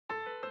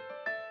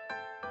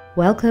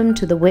Welcome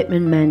to the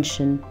Whitman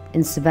Mansion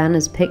in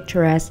Savannah's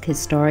picturesque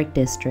historic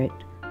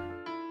district.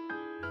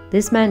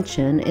 This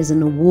mansion is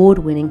an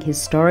award-winning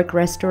historic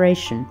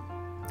restoration,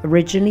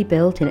 originally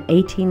built in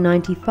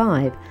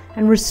 1895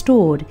 and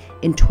restored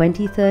in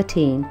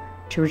 2013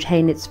 to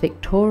retain its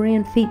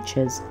Victorian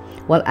features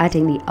while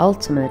adding the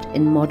ultimate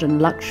in modern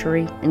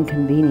luxury and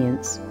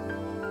convenience.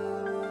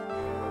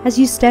 As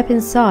you step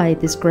inside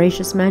this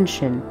gracious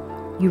mansion,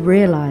 you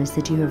realize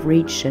that you have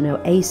reached an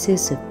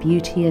oasis of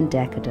beauty and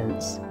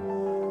decadence.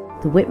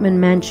 The Whitman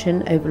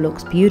Mansion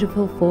overlooks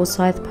beautiful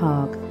Forsyth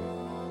Park.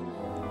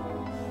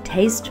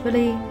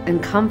 Tastefully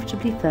and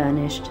comfortably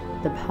furnished,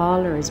 the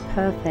parlour is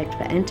perfect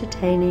for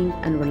entertaining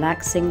and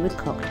relaxing with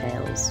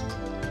cocktails.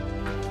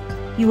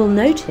 You will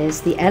notice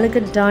the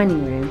elegant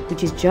dining room,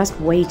 which is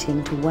just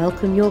waiting to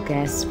welcome your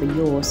guests for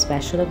your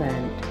special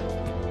event.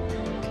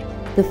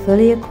 The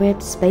fully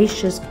equipped,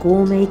 spacious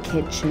gourmet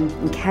kitchen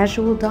and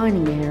casual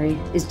dining area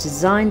is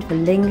designed for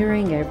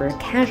lingering over a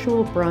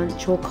casual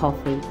brunch or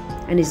coffee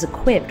and is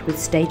equipped with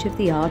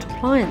state-of-the-art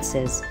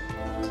appliances.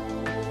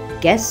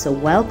 Guests are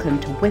welcome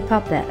to whip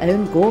up their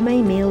own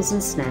gourmet meals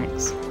and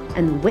snacks,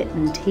 and the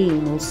Whitman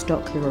team will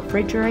stock your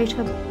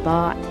refrigerator,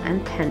 bar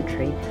and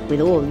pantry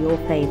with all your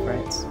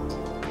favourites.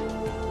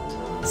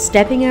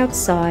 Stepping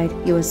outside,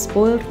 you are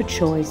spoiled for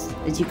choice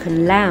as you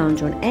can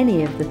lounge on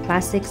any of the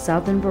classic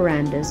southern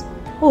verandas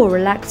or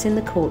relax in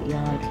the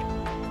courtyard,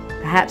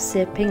 perhaps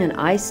sipping an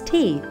iced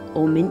tea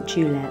or mint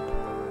julep.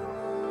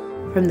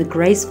 From the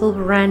graceful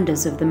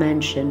verandas of the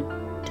mansion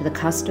to the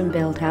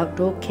custom-built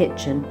outdoor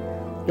kitchen,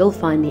 you'll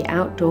find the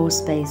outdoor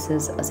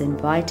spaces as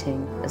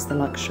inviting as the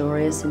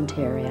luxurious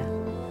interior.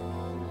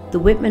 The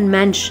Whitman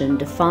Mansion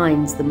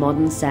defines the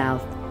modern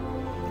South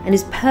and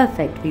is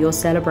perfect for your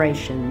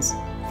celebrations,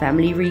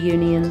 family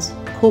reunions,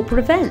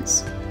 corporate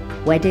events,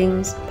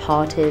 weddings,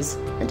 parties,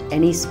 and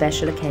any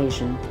special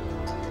occasion.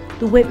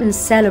 The Whitman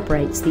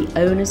celebrates the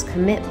owner's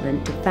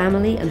commitment to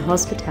family and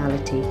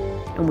hospitality,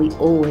 and we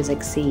always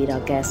exceed our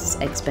guests'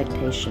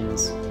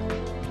 expectations.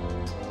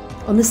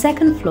 On the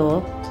second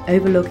floor,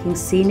 overlooking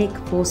scenic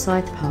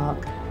Forsyth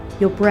Park,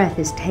 your breath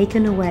is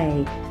taken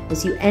away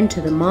as you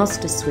enter the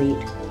master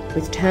suite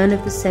with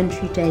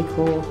turn-of-the-century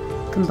decor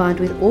combined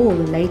with all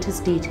the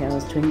latest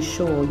details to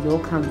ensure your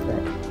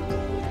comfort.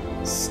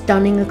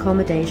 Stunning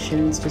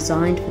accommodations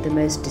designed for the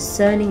most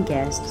discerning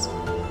guests,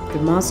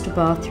 the master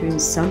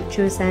bathroom's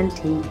sumptuous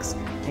antiques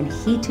and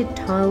heated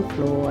tile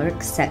floor are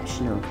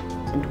exceptional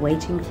and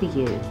waiting for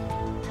you.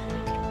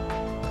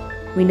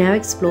 We now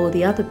explore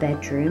the other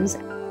bedrooms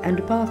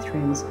and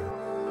bathrooms,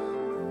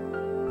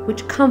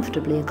 which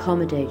comfortably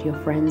accommodate your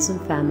friends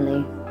and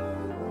family.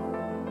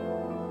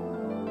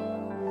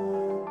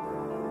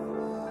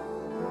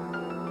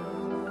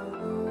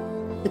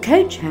 The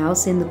coach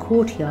house in the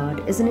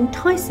courtyard is an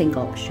enticing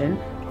option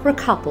for a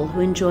couple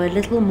who enjoy a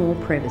little more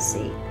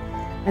privacy,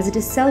 as it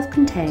is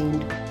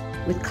self-contained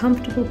with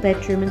comfortable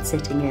bedroom and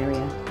sitting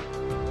area,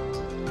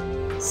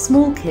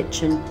 small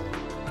kitchen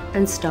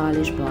and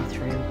stylish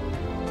bathroom.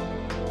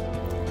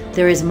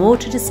 There is more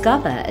to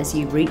discover as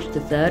you reach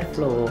the third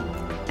floor,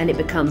 and it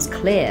becomes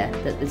clear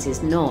that this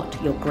is not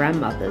your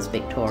grandmother's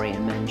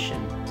Victorian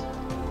mansion.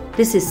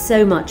 This is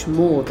so much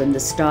more than the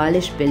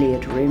stylish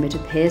billiard room it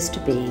appears to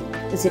be,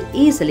 as it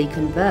easily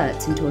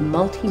converts into a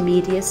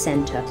multimedia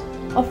centre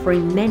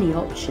offering many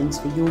options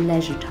for your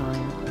leisure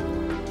time.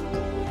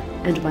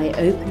 And by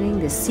opening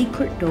this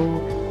secret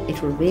door,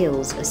 it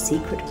reveals a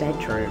secret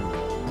bedroom.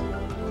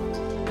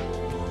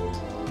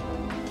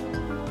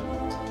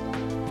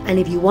 And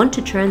if you want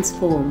to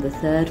transform the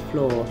third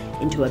floor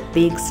into a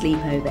big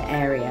sleepover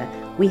area,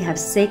 we have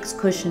 6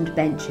 cushioned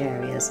bench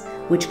areas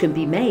which can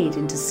be made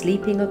into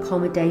sleeping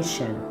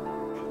accommodation,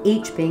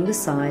 each being the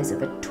size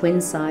of a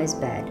twin-size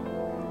bed.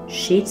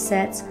 Sheet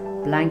sets,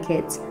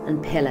 blankets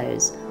and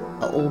pillows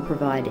are all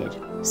provided,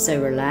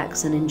 so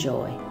relax and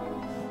enjoy.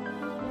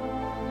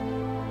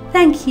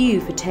 Thank you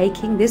for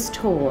taking this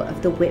tour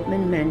of the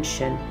Whitman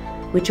Mansion,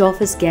 which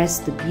offers guests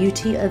the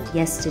beauty of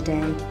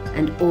yesterday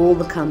and all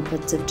the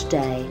comforts of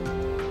today.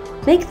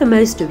 Make the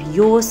most of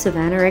your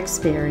Savannah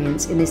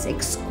experience in this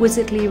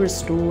exquisitely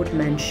restored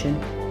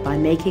mansion by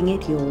making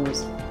it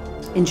yours.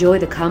 Enjoy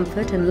the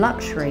comfort and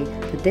luxury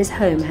that this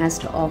home has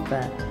to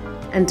offer,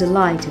 and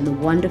delight in the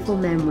wonderful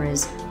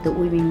memories that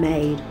will be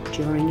made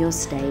during your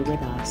stay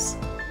with us.